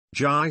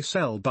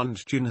Gisele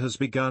Bündchen has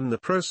begun the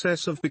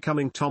process of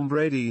becoming Tom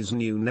Brady's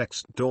new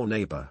next-door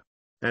neighbor.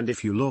 And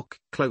if you look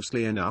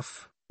closely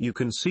enough, you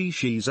can see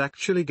she's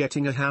actually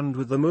getting a hand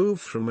with the move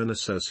from an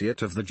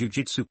associate of the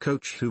jiu-jitsu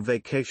coach who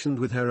vacationed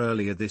with her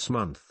earlier this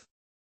month.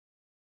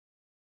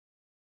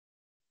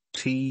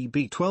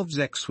 TB12's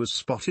ex was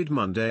spotted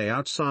Monday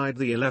outside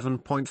the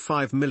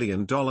 $11.5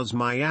 million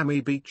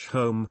Miami Beach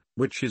home,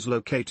 which is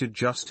located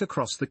just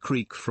across the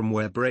creek from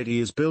where Brady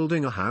is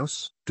building a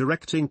house,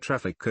 directing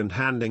traffic and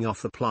handing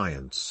off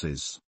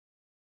appliances.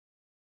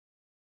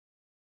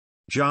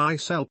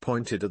 Gisele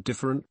pointed at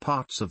different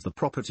parts of the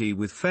property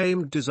with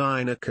famed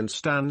designer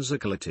Constanza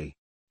Galati,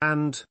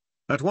 and,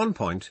 at one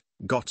point,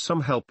 got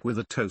some help with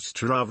a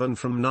toaster oven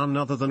from none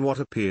other than what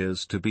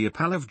appears to be a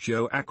pal of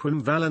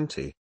Joaquim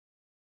Valente.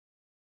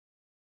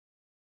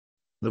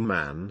 The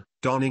man,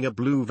 donning a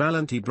blue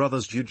Valente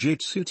Brothers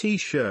Jiu-Jitsu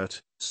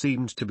t-shirt,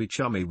 seemed to be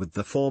chummy with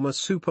the former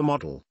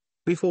supermodel,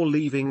 before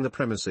leaving the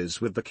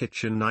premises with the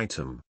kitchen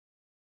item.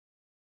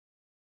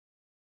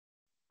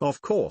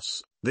 Of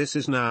course, this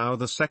is now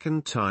the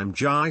second time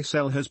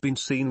Gisele has been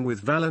seen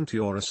with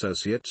Valente or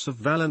associates of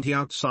Valente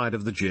outside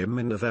of the gym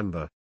in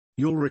November.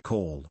 You'll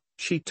recall,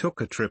 she took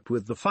a trip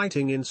with the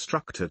fighting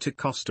instructor to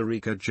Costa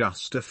Rica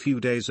just a few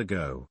days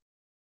ago.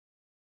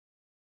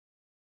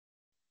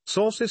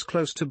 Sources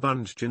close to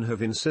Bündchen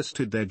have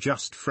insisted they're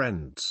just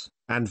friends,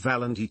 and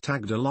Valente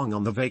tagged along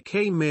on the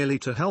vacay merely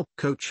to help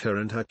coach her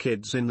and her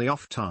kids in the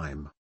off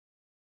time.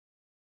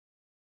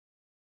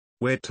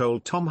 We're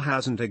told Tom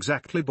hasn't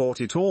exactly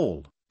bought it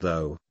all,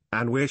 though,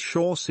 and we're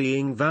sure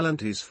seeing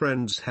Valente's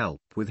friends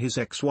help with his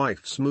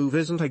ex-wife's move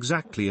isn't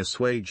exactly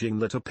assuaging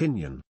that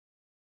opinion.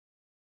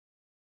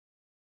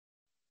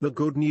 The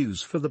good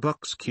news for the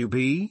Bucs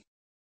QB?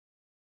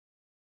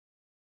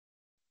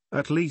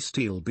 At least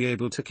he'll be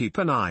able to keep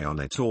an eye on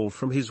it all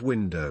from his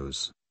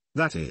windows,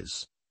 that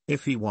is,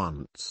 if he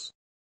wants.